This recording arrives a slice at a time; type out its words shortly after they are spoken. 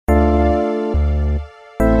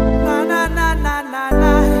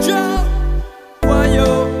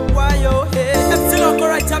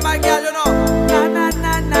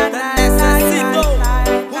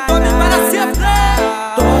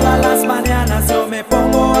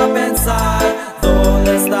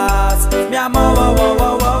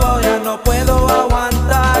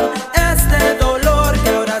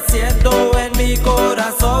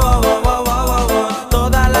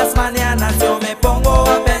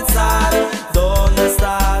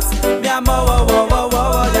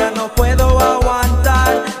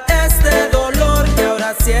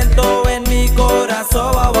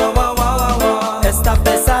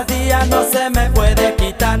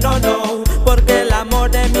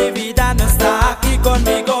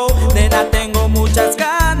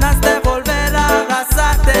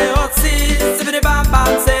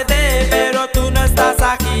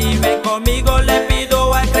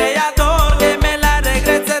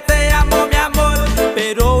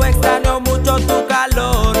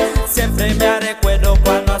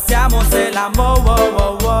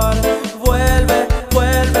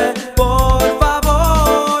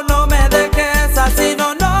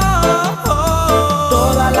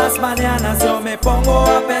las mañanas yo me pongo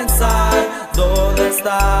a pensar, ¿dónde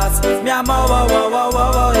estás, mi amor?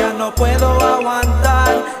 Ya no puedo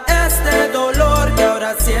aguantar este dolor que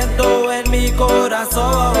ahora siento en mi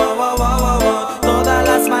corazón. Todas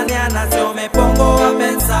las mañanas yo me pongo a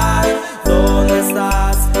pensar, ¿dónde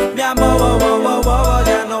estás, mi amor?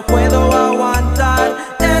 Ya no puedo aguantar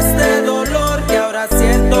este dolor que ahora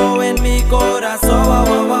siento en mi corazón.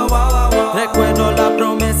 Recuerdo la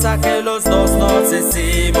promesa que los dos nos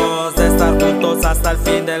hicimos, de estar juntos hasta el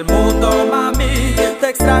fin del mundo, mami. Te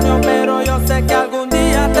extraño, pero yo sé que algún día